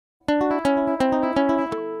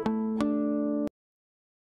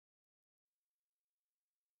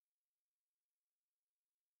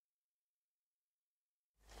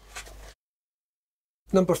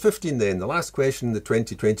Number 15 then, the last question in the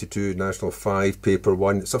 2022 National 5 Paper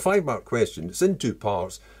 1. It's a 5-mark question, it's in 2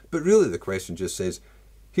 parts, but really the question just says,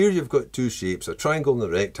 here you've got 2 shapes, a triangle and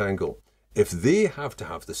a rectangle. If they have to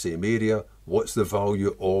have the same area, what's the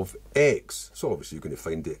value of x? So obviously you're going to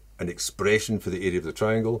find an expression for the area of the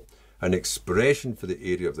triangle, an expression for the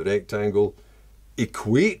area of the rectangle,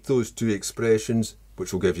 equate those 2 expressions,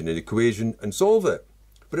 which will give you an equation, and solve it.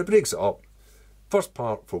 But it breaks it up. First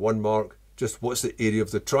part for 1 mark, just what's the area of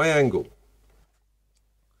the triangle?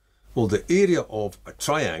 Well, the area of a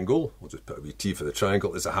triangle, we'll just put a wee t for the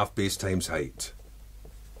triangle, is a half base times height.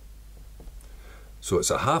 So it's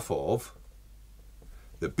a half of,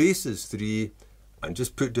 the base is 3, and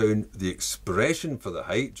just put down the expression for the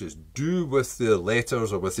height. Just do with the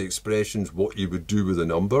letters or with the expressions what you would do with the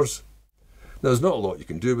numbers. Now there's not a lot you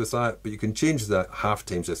can do with that, but you can change that half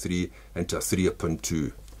times a 3 into a 3 upon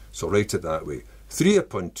 2. So write it that way. 3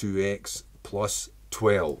 upon 2x plus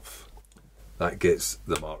 12. That gets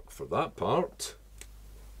the mark for that part.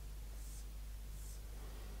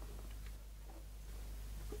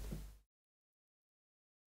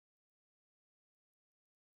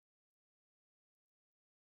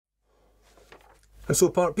 And so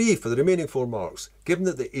part B, for the remaining 4 marks, given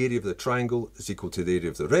that the area of the triangle is equal to the area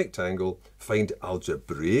of the rectangle, find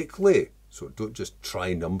algebraically, so don't just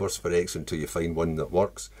try numbers for x until you find one that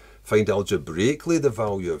works, find algebraically the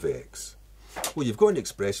value of x. Well, you've got an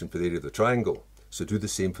expression for the area of the triangle, so do the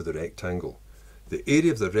same for the rectangle. The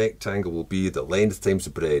area of the rectangle will be the length times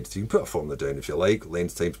the breadth. You can put a formula down if you like,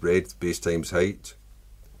 length times breadth, base times height,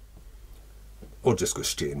 or just go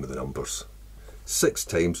straight in with the numbers. 6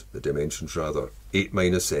 times the dimensions rather, 8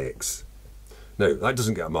 minus x. Now that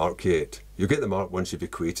doesn't get a mark yet. You'll get the mark once you've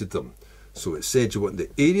equated them. So it said you want the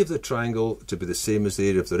area of the triangle to be the same as the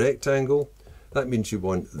area of the rectangle. That means you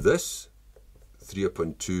want this, 3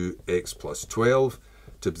 upon 2x plus 12,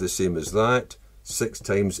 to be the same as that, 6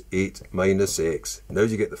 times 8 minus x. Now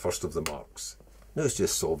you get the first of the marks. Now let's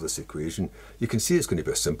just solve this equation. You can see it's going to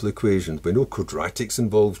be a simple equation. There'll be no quadratics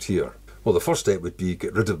involved here. Well, the first step would be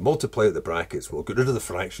multiply out the brackets. We'll get rid of the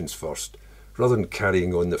fractions first. Rather than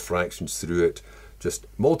carrying on the fractions through it, just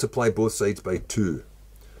multiply both sides by 2.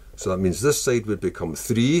 So that means this side would become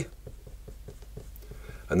 3,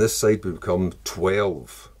 and this side would become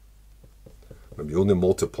 12. Remember, you only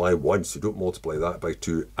multiply once, you don't multiply that by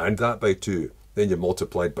 2 and that by 2. Then you're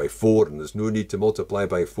multiplied by 4, and there's no need to multiply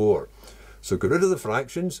by 4. So get rid of the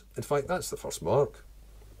fractions. In fact, that's the first mark.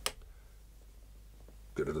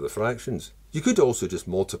 Get rid of the fractions. You could also just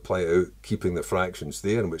multiply out, keeping the fractions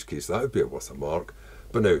there, in which case that would be worth a mark.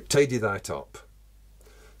 But now, tidy that up.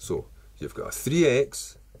 So, you've got a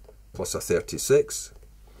 3x plus a 36,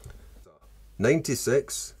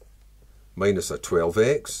 96 minus a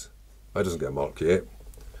 12x. That doesn't get a mark yet.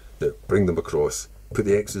 Now, bring them across. Put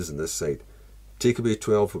the x's on this side. Take away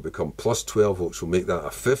 12 will become plus 12, which will make that a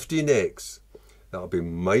 15x. That'll be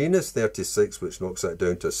minus 36, which knocks that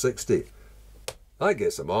down to 60. That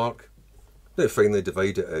gets a mark. Now finally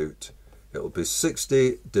divide it out. It'll be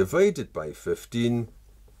 60 divided by 15,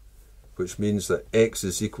 which means that x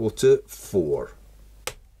is equal to 4.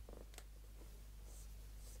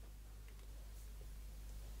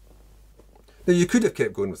 Now you could have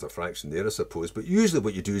kept going with a fraction there, I suppose, but usually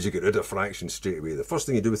what you do is you get rid of fractions straight away. The first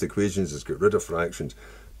thing you do with equations is get rid of fractions.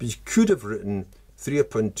 But you could have written 3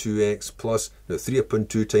 upon 2x plus, now 3 upon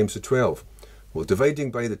 2 times the 12. Well,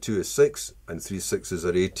 dividing by the 2 is 6, and 3 6s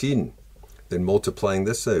are 18. Then multiplying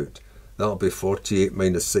this out, that'll be 48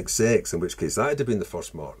 minus 6x, in which case that would have been the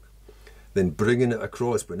first mark. Then bringing it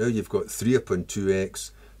across, but now you've got 3 upon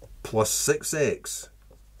 2x plus 6x.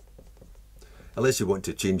 Unless you want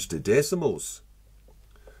to change to decimals,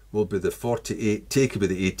 will be the 48, take away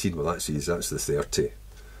the 18, well that's easy, that's the 30.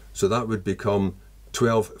 So that would become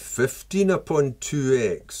 15 upon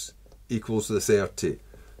 2x equals the 30.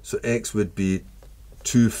 So x would be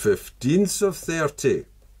 2/15ths of 30.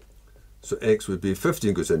 So x would be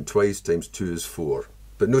 15 goes in twice, times 2 is 4.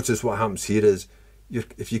 But notice what happens here is,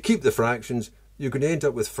 if you keep the fractions, you're going to end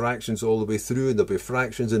up with fractions all the way through, and there'll be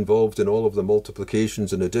fractions involved in all of the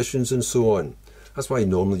multiplications and additions and so on. That's why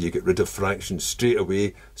normally you get rid of fractions straight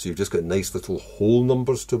away, so you've just got nice little whole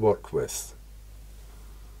numbers to work with.